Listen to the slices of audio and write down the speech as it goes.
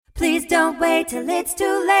Please don't wait till it's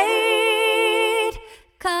too late.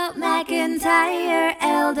 Call McIntyre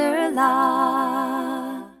Elder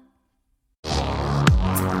Law.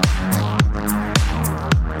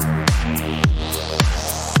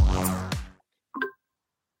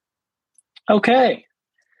 Okay.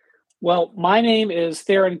 Well, my name is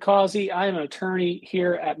Theron Causey. I am an attorney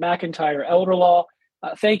here at McIntyre Elder Law.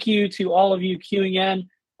 Thank you to all of you queuing in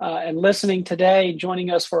and listening today,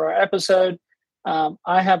 joining us for our episode.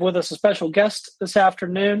 I have with us a special guest this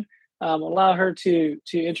afternoon. Allow her to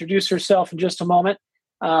introduce herself in just a moment.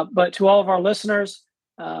 But to all of our listeners,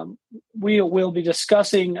 we will be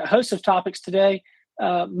discussing a host of topics today,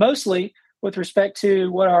 mostly with respect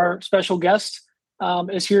to what our special guest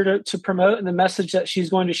is here to promote and the message that she's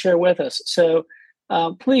going to share with us. So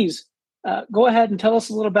please go ahead and tell us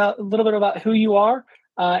a little bit about who you are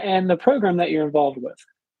and the program that you're involved with.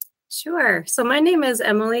 Sure. So my name is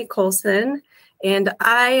Emily Colson, and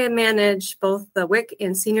I manage both the WIC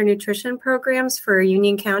and senior nutrition programs for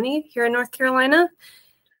Union County here in North Carolina.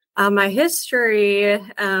 My history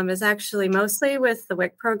is actually mostly with the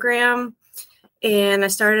WIC program. And I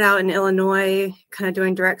started out in Illinois, kind of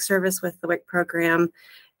doing direct service with the WIC program.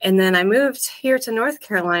 And then I moved here to North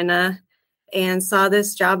Carolina and saw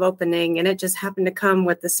this job opening. And it just happened to come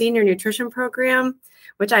with the senior nutrition program,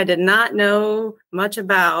 which I did not know much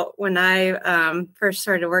about when I first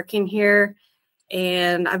started working here.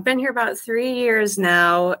 And I've been here about 3 years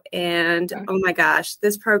now. And oh my gosh,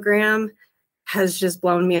 this program has just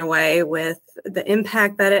blown me away with the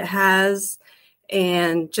impact that it has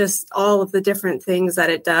and just all of the different things that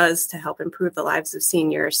it does to help improve the lives of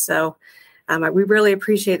seniors. So we really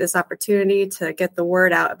appreciate this opportunity to get the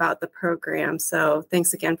word out about the program. So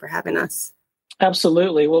thanks again for having us.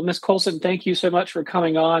 Absolutely. Well, Ms. Colson, thank you so much for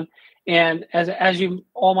coming on. And as you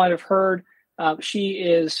all might have heard, she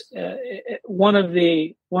is one of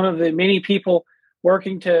the many people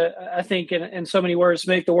working to, I think, in so many words,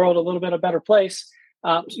 make the world a little bit a better place.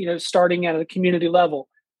 Starting at a community level.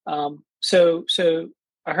 So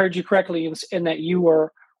I heard you correctly in that you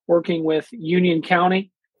were working with Union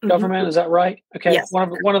County government. Mm-hmm. Is that right? Okay. Yes.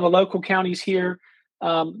 One of the local counties here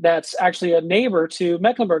that's actually a neighbor to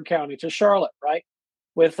Mecklenburg County, to Charlotte, right?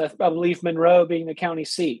 With, I believe, Monroe being the county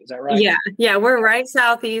seat. Is that right? Yeah. We're right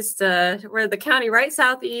southeast. We're the county right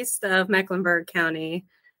southeast of Mecklenburg County.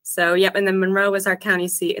 So, yep. And then Monroe is our county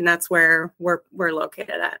seat, and that's where we're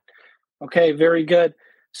located at. Okay. Very good.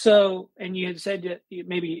 So, and you had said that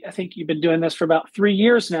I think you've been doing this for about 3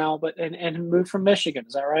 years now, and moved from Michigan.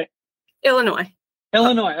 Is that right? Illinois.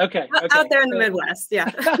 Okay. Out there in the Midwest.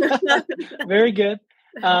 Yeah. Very good.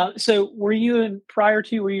 So were you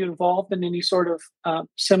involved in any sort of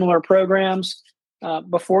similar programs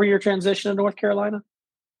before your transition to North Carolina?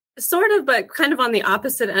 Sort of, but kind of on the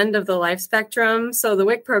opposite end of the life spectrum. So the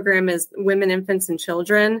WIC program is women, infants, and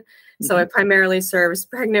children. Mm-hmm. So it primarily serves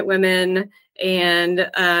pregnant women and,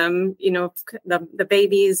 the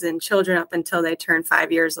babies and children up until they turn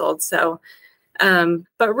 5 years old. So,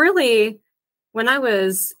 but really, when I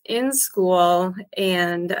was in school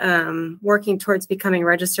and working towards becoming a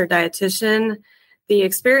registered dietitian, the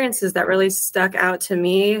experiences that really stuck out to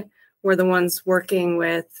me were the ones working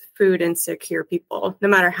with food insecure people, no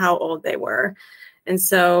matter how old they were. And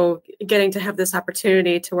so getting to have this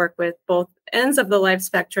opportunity to work with both ends of the life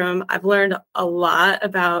spectrum, I've learned a lot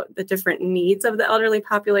about the different needs of the elderly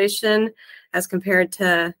population as compared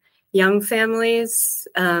to young families.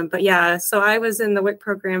 But yeah, so I was in the WIC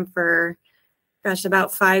program for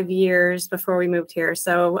about 5 years before we moved here.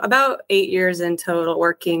 So about 8 years in total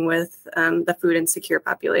working with the food insecure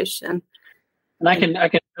population. And I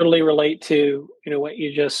can totally relate to, what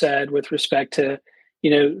you just said with respect to,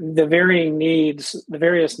 the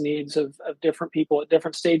various needs of different people at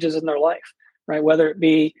different stages in their life, right? Whether it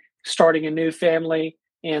be starting a new family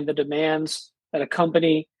and the demands that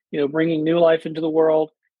accompany, bringing new life into the world,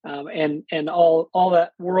 and all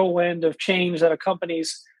that whirlwind of change that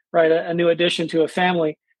accompanies, right, a new addition to a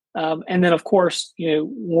family. And then, of course,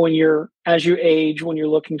 as you age, when you're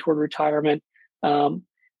looking toward retirement,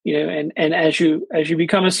 and as you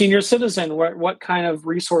become a senior citizen, what kind of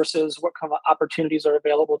resources, what kind of opportunities are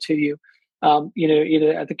available to you,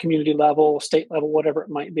 either at the community level, state level, whatever it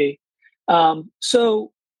might be.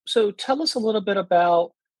 So tell us a little bit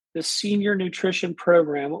about the senior nutrition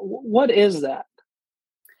program. What is that?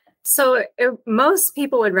 So most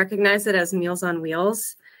people would recognize it as Meals on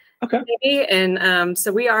Wheels. Okay. Maybe. And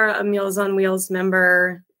so we are a Meals on Wheels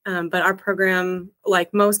member, but our program,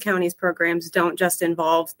 like most counties' programs, don't just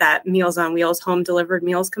involve that Meals on Wheels home delivered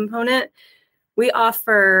meals component. We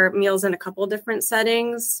offer meals in a couple different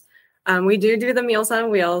settings. We do the Meals on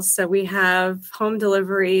Wheels. So we have home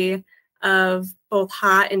delivery of both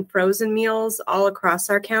hot and frozen meals all across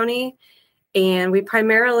our county. And we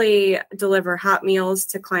primarily deliver hot meals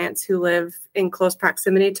to clients who live in close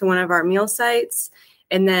proximity to one of our meal sites.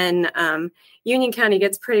 And then Union County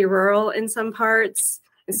gets pretty rural in some parts.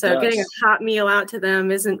 And so getting a hot meal out to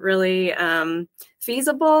them isn't really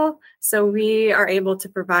feasible. So we are able to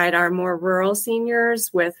provide our more rural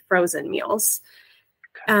seniors with frozen meals.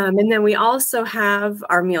 And then we also have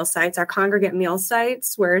our meal sites, our congregate meal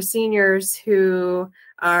sites, where seniors who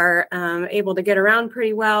are able to get around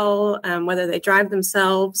pretty well, whether they drive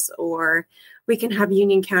themselves or we can have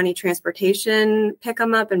Union County transportation pick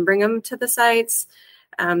them up and bring them to the sites.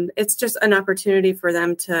 It's just an opportunity for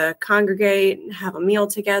them to congregate and have a meal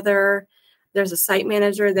together. There's a site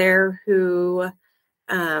manager there who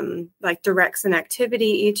directs an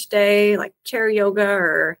activity each day, like chair yoga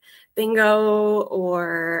or bingo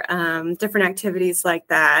or different activities like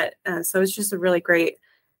that. So it's just a really great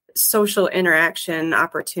social interaction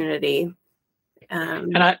opportunity.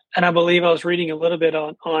 And I believe I was reading a little bit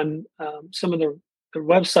on some of the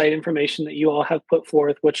website information that you all have put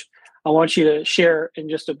forth, which I want you to share in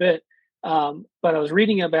just a bit. But I was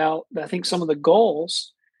reading about, I think, some of the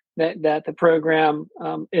goals that the program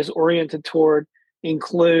is oriented toward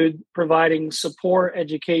include providing support,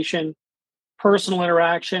 education, personal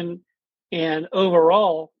interaction, and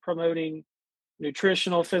overall promoting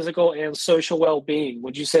nutritional, physical, and social well-being.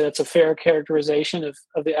 Would you say that's a fair characterization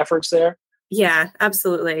of the efforts there? Yeah,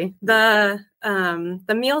 absolutely. The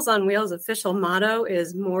Meals on Wheels official motto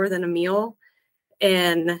is more than a meal.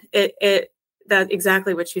 And that's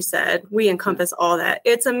exactly what you said. We encompass all that.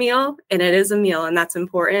 It's a meal and it is a meal, and that's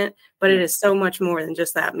important, but it is so much more than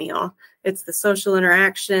just that meal. It's the social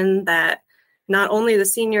interaction that not only the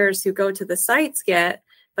seniors who go to the sites get,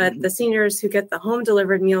 but the seniors who get the home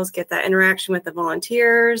delivered meals get that interaction with the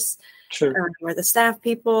volunteers or the staff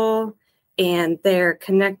people, and they're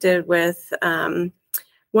connected with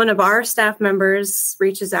one of our staff members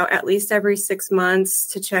reaches out at least every 6 months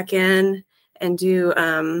to check in and do,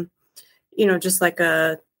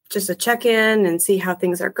 just a check-in and see how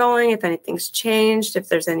things are going, if anything's changed, if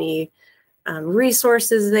there's any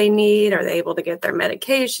resources they need, are they able to get their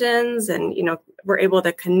medications? And, we're able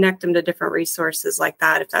to connect them to different resources like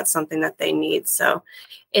that if that's something that they need. So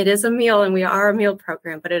it is a meal, and we are a meal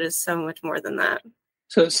program, but it is so much more than that.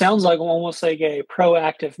 So it sounds like almost like a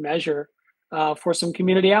proactive measure for some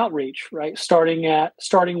community outreach, right?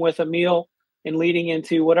 Starting with a meal and leading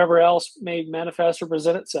into whatever else may manifest or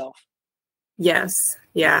present itself. Yes.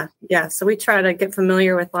 Yeah. So we try to get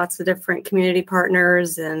familiar with lots of different community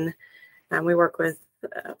partners, and we work with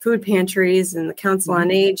food pantries and the Council on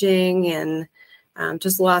Aging and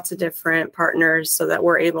just lots of different partners so that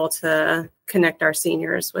we're able to connect our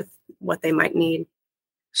seniors with what they might need.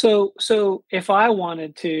 So if I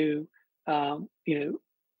wanted to,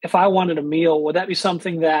 if I wanted a meal, would that be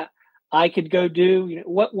something that I could go do?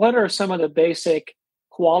 What are some of the basic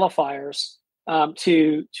qualifiers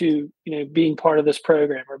to being part of this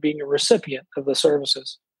program or being a recipient of the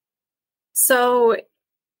services? So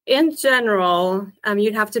in general,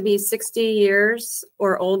 you'd have to be 60 years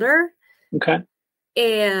or older. Okay.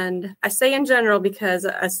 And I say in general because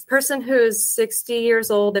a person who's 60 years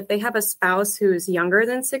old, if they have a spouse who's younger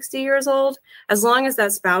than 60 years old, as long as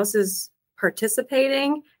that spouse is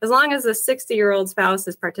participating, as long as the 60-year-old spouse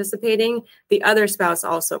is participating, the other spouse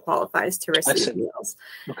also qualifies to receive meals.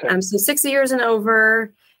 Okay. So 60 years and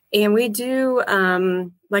over. And we do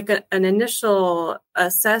an initial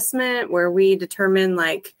assessment where we determine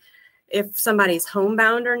if somebody's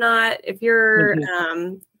homebound or not. If you're,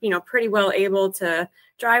 pretty well able to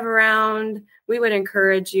drive around, we would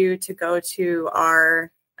encourage you to go to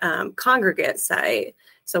our congregate site.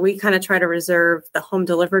 So we kind of try to reserve the home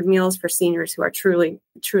delivered meals for seniors who are truly,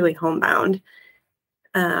 truly homebound.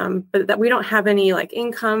 But that we don't have any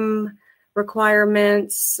income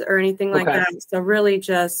requirements or anything like that. So really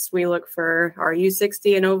just we look for, are you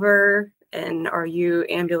 60 and over, and are you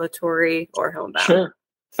ambulatory or homebound? Sure.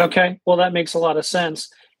 Okay. Well, that makes a lot of sense.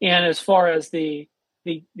 And as far as the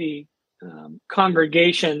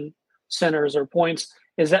congregation centers or points,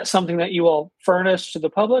 is that something that you all furnish to the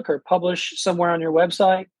public or publish somewhere on your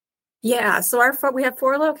website? Yeah. So we have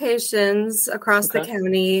 4 locations across the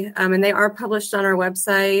county, and they are published on our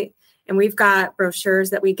website. And we've got brochures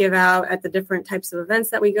that we give out at the different types of events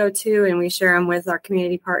that we go to, and we share them with our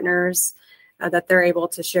community partners that they're able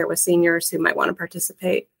to share with seniors who might want to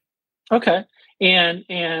participate. Okay.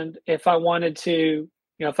 And if I wanted to,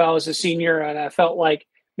 if I was a senior and I felt like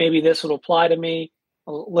maybe this would apply to me,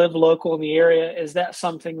 live local in the area, is that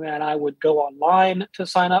something that I would go online to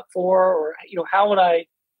sign up for, or how would I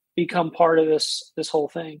become part of this whole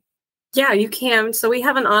thing? Yeah, you can. So we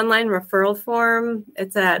have an online referral form.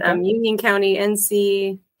 It's at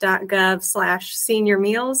unioncountync.gov/senior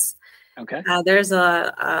meals. Okay. There's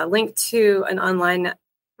a link to an online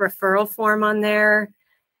referral form on there.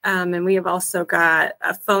 And we have also got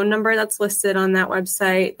a phone number that's listed on that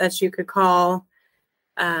website that you could call.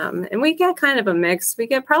 And we get kind of a mix. We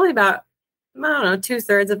get probably about,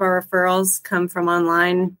 2/3 of our referrals come from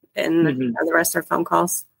online, and the rest are phone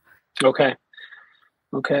calls. Okay.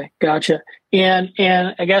 Gotcha. And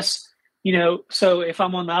I guess, so if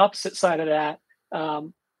I'm on the opposite side of that,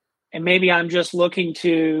 and maybe I'm just looking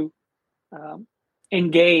to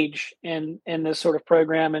engage in this sort of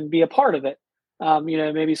program and be a part of it.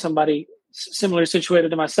 Maybe somebody similar situated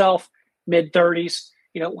to myself, mid-30s,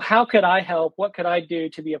 how could I help? What could I do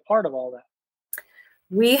to be a part of all that?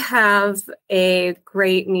 We have a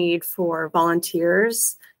great need for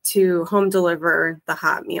volunteers to home deliver the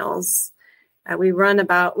hot meals. We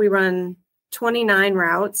run 29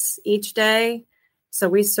 routes each day. So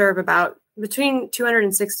we serve about between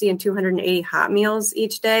 260 and 280 hot meals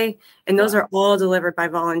each day. And those are all delivered by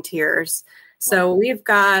volunteers. So we've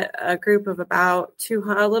got a group of about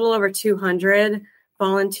a little over 200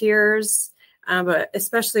 volunteers, but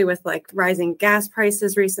especially with like rising gas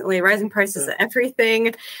prices recently, rising prices of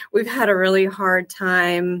everything, we've had a really hard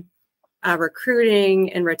time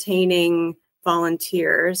recruiting and retaining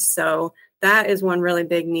volunteers. So that is one really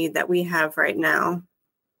big need that we have right now.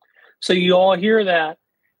 So you all hear that.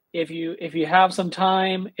 If you have some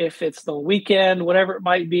time, if it's the weekend, whatever it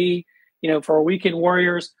might be, for our weekend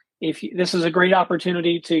warriors, this is a great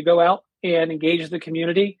opportunity to go out and engage the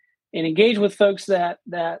community and engage with folks that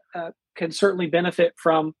can certainly benefit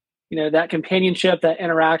from, that companionship, that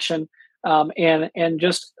interaction, and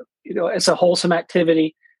just, it's a wholesome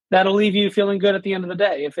activity that'll leave you feeling good at the end of the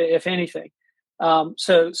day, if anything.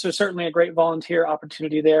 So certainly a great volunteer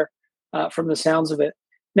opportunity there, from the sounds of it.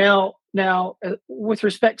 Now, with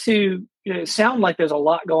respect to, it sounds like there's a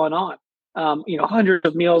lot going on, hundreds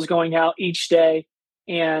of meals going out each day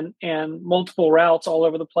and multiple routes all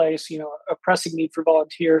over the place, a pressing need for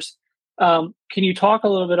volunteers. Can you talk a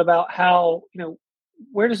little bit about how,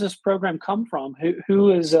 where does this program come from?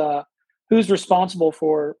 Who's responsible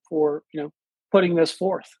for putting this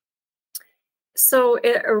forth? So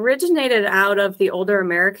it originated out of the Older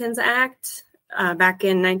Americans Act back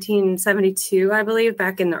in 1972, I believe,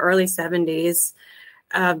 back in the early 70s.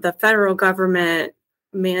 The federal government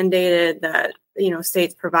mandated that,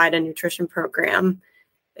 states provide a nutrition program.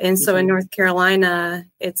 And so in North Carolina,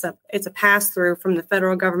 it's a pass-through from the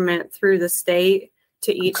federal government through the state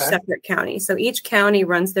to each separate county. So each county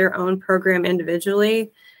runs their own program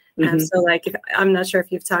individually. So I'm not sure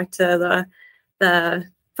if you've talked to the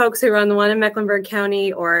folks who run the one in Mecklenburg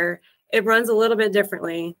County, or it runs a little bit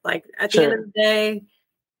differently. Like at the end of the day,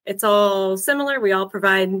 it's all similar. We all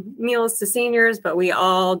provide meals to seniors, but we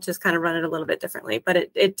all just kind of run it a little bit differently. But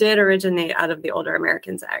it did originate out of the Older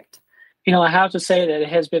Americans Act. I have to say that it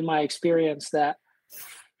has been my experience that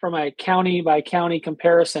from a county by county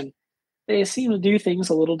comparison, they seem to do things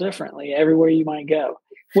a little differently everywhere you might go,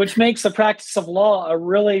 which makes the practice of law a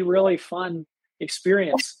really, really fun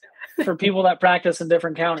experience for people that practice in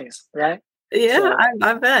different counties, right? Yeah, so.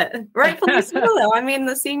 I bet. Rightfully so, though. I mean,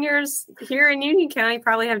 the seniors here in Union County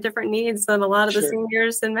probably have different needs than a lot of the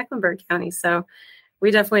seniors in Mecklenburg County. So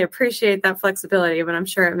we definitely appreciate that flexibility, but I'm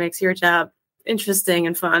sure it makes your job interesting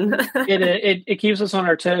and fun. It keeps us on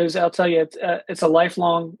our toes. I'll tell you, it's a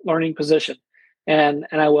lifelong learning position, and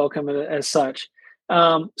I welcome it as such.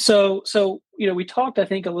 So we talked, I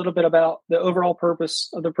think, a little bit about the overall purpose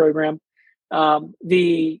of the program,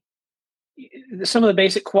 some of the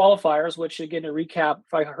basic qualifiers, which again, to recap,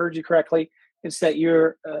 if I heard you correctly, it's that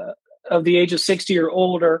you're of the age of 60 or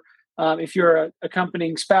older. If you're a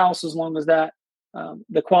accompanying spouse, as long as that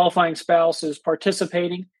the qualifying spouse is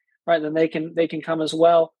participating, right, then they can come as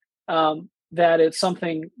well. That it's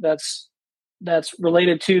something that's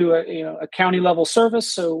related to a county level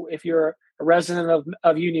service. So if you're a resident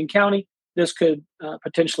of Union County, this could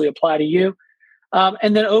potentially apply to you.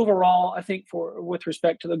 And then overall, I think with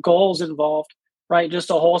respect to the goals involved, right, just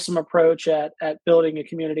a wholesome approach at building a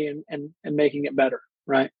community and making it better,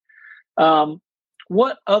 right?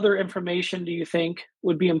 What other information do you think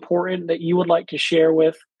would be important that you would like to share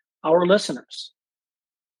with our listeners?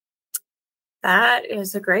 That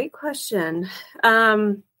is a great question.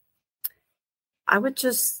 I would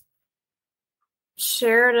just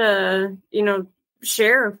share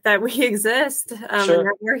that we exist and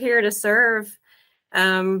that we're here to serve.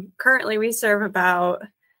 Currently, we serve about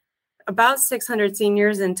 600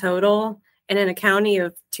 seniors in total, and in a county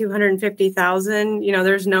of 250,000.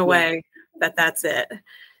 There's no way that's it.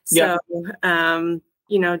 So,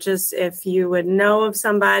 just if you would know of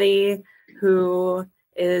somebody who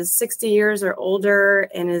is 60 years or older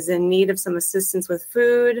and is in need of some assistance with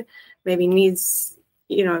food, maybe needs,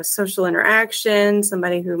 social interaction,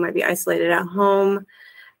 somebody who might be isolated at home,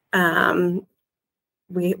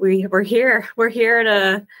 we're here. We're here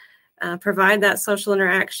to provide that social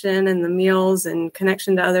interaction and the meals and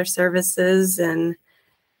connection to other services. And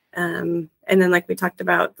then, like we talked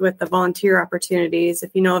about with the volunteer opportunities,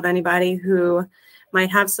 if you know of anybody who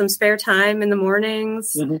might have some spare time in the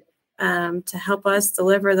mornings to help us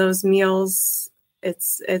deliver those meals,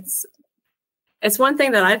 it's one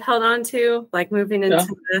thing that I've held on to, like moving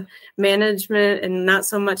into the management and not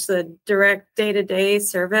so much the direct day-to-day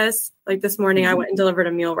service. Like this morning, I went and delivered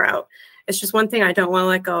a meal route. It's just one thing I don't want to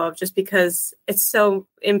let go of, just because it's so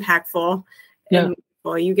impactful. And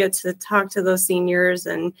you get to talk to those seniors,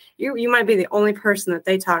 and you might be the only person that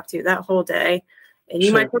they talk to that whole day. And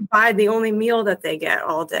you might provide the only meal that they get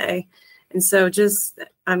all day. And so it just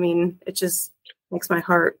makes my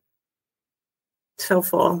heart so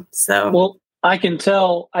full. So, well, I can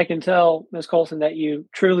tell, Ms. Colson, that you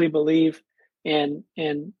truly believe in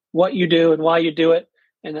what you do and why you do it,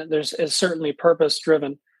 and that is certainly purpose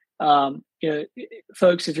driven.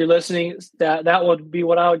 Folks, if you're listening, that would be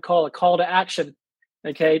what I would call a call to action.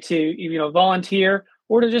 Okay, to volunteer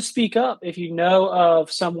or to just speak up if you know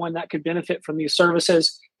of someone that could benefit from these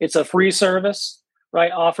services. It's a free service,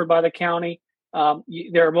 right, offered by the county.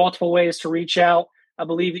 There are multiple ways to reach out. I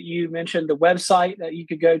believe that you mentioned the website that you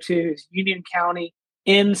could go to is Union County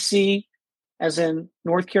NC, as in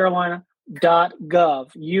North Carolina, .gov,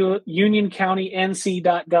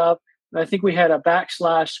 UnionCountyNC.gov. And I think we had a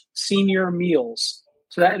 / senior meals.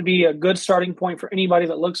 So that would be a good starting point for anybody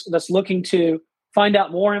that's looking to find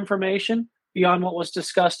out more information beyond what was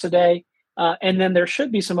discussed today. And then there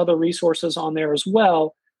should be some other resources on there as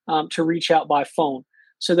well to reach out by phone.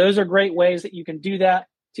 So those are great ways that you can do that,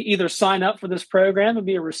 to either sign up for this program and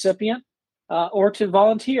be a recipient or to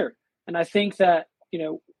volunteer. And I think that,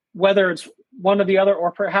 whether it's one or the other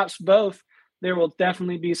or perhaps both, there will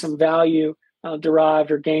definitely be some value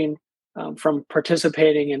derived or gained from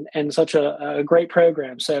participating in such a great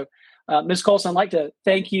program. So, Ms. Colson, I'd like to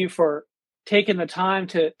thank you for taking the time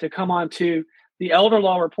to come on to the Elder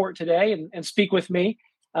Law Report today and speak with me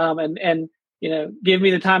and give me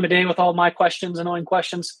the time of day with all my questions, annoying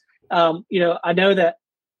questions. I know that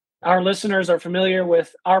our listeners are familiar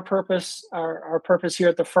with our purpose, our purpose here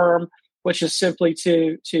at the firm, which is simply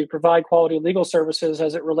to provide quality legal services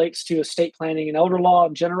as it relates to estate planning and elder law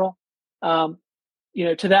in general. To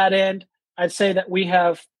that end, I'd say that we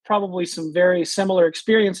have probably some very similar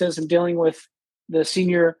experiences in dealing with the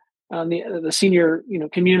senior, the senior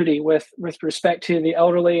community with respect to the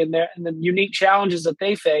elderly and the unique challenges that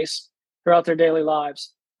they face throughout their daily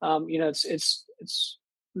lives.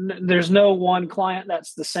 There's no one client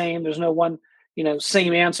that's the same. There's no one,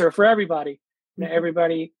 same answer for everybody.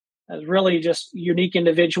 Everybody is really just unique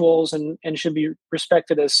individuals and should be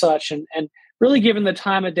respected as such. And really given the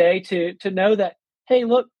time of day to know that, hey,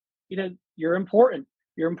 look, you're important.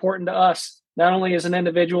 You're important to us, not only as an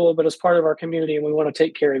individual, but as part of our community, and we want to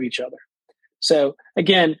take care of each other. So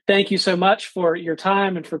again, thank you so much for your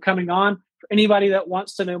time and for coming on. For anybody that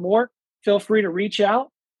wants to know more, feel free to reach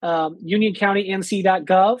out.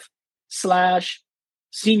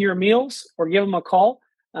 UnionCountyNC.gov/senior meals, or give them a call.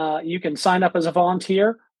 You can sign up as a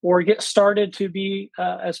volunteer or get started to be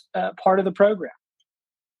as part of the program.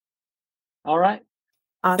 All right.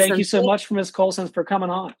 Awesome. Thank you so much, Ms. Colson, for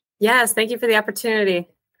coming on. Yes, thank you for the opportunity.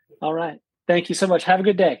 All right. Thank you so much. Have a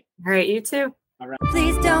good day. All right, you too. All right.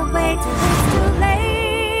 Please don't wait till it's too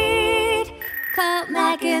late. Call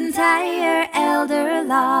McIntyre Elder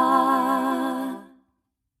Law.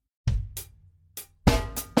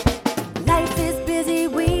 Life is busy,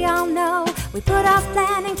 we all know. We put off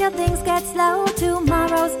planning till things get slow.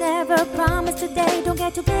 Tomorrow's never promised today. Don't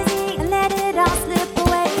get too busy and let it all slip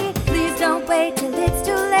away. Please don't wait till it's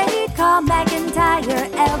too late. Call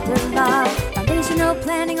McIntyre Elder Law. Foundational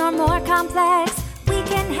planning or more complex. We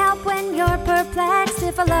can help when you're perplexed.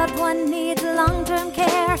 If a loved one needs long-term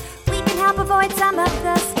care, we can help avoid some of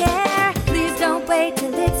the scare. Please don't wait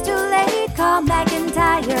till it's too late. Call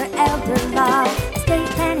McIntyre Elder Law. Estate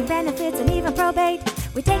planning, benefits, and even probate.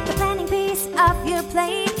 We take the planning piece off your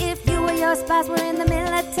plate. If you or your spouse were in the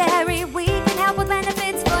military, we can help with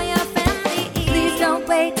benefits for your family. Please don't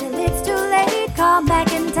wait till it's too late. Call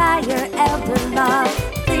McIntyre Elder Law.